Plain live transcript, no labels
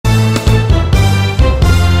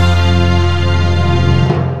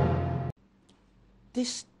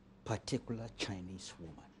this particular Chinese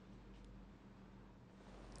woman,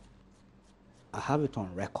 I have it on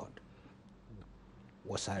record,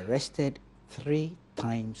 was arrested 3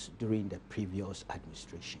 times during the previous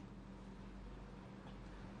administration.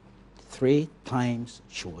 3 times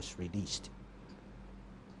she was released.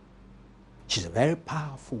 She's a very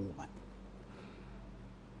powerful woman.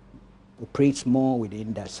 Operates more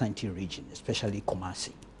within the Ashanti region, especially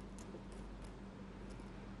Kumasi.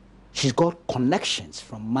 She's got connections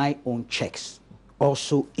from my own checks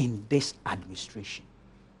also in this administration.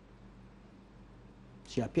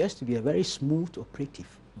 She appears to be a very smooth operative.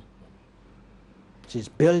 She's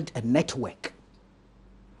built a network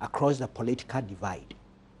across the political divide.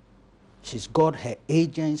 She's got her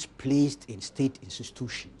agents placed in state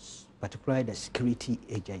institutions, particularly the security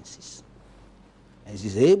agencies. And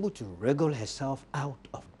she's able to wriggle herself out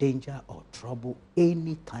of danger or trouble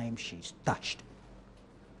anytime she's touched.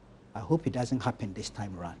 I hope it doesn't happen this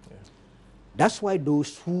time around. Yeah. That's why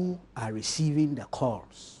those who are receiving the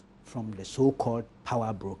calls from the so-called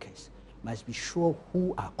power brokers must be sure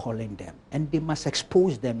who are calling them, and they must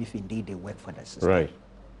expose them if indeed they work for the system. Right.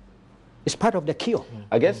 It's part of the cure.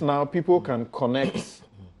 I guess now people can connect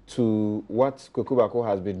to what Kweku Baako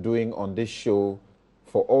has been doing on this show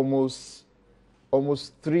for almost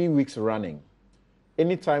 3 weeks running.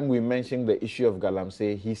 Anytime we mention the issue of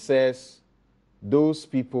Galamsey, he says those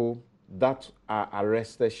people that are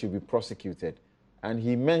arrested should be prosecuted. And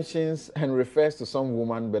he mentions and refers to some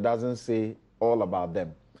woman but doesn't say all about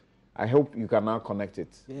them. I hope you can now connect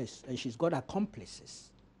it. Yes, and she's got accomplices.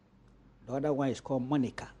 The other one is called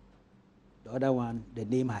Monica. The other one, the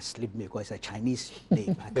name has slipped me because it's a Chinese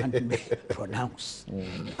name. I can't pronounce.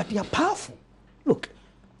 But they are powerful. Look,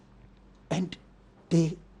 and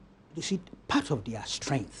you see, part of their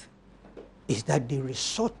strength is that they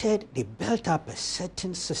built up a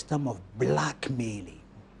certain system of blackmailing.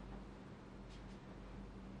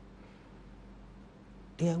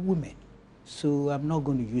 They are women, so I'm not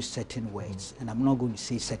going to use certain words, and I'm not going to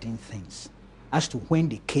say certain things as to when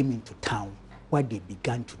they came into town, what they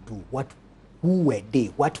began to do, who were they,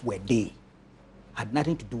 what were they, had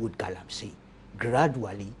nothing to do with Galamsey.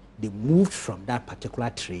 Gradually, they moved from that particular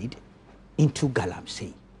trade into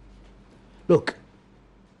Galamsey. Look,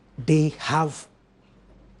 they have,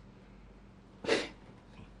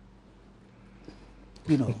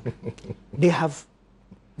 they have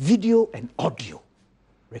video and audio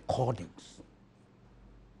recordings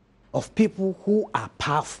of people who are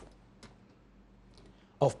powerful,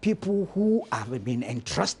 of people who have been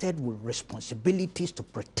entrusted with responsibilities to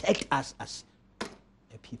protect us as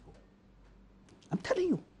a people. I'm telling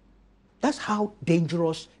you, that's how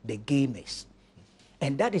dangerous the game is.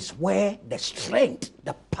 And that is where the strength,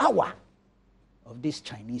 the power of these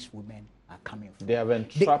Chinese women are coming from. They have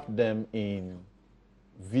entrapped them in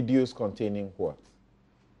videos containing what?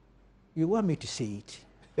 You want me to say it?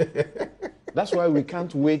 That's why we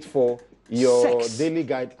can't wait for your daily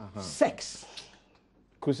guide. Sex.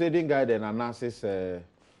 Crusading guide and analysis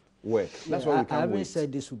work. That's why we can't wait. I haven't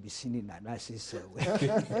said this will be seen in analysis work.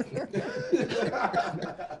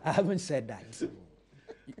 I haven't said that.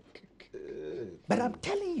 But I'm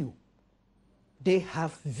telling you, they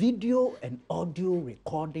have video and audio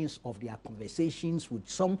recordings of their conversations with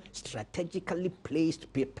some strategically placed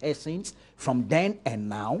persons from then and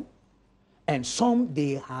now, and some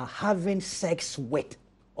they are having sex with,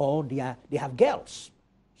 or they have girls,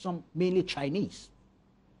 some mainly Chinese,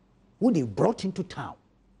 who they brought into town,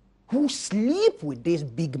 who sleep with these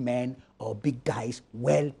big men or big guys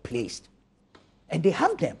well placed. And they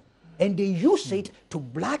have them, and they use it to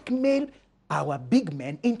blackmail our big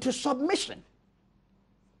men into submission.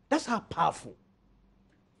 That's how powerful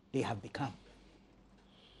they have become.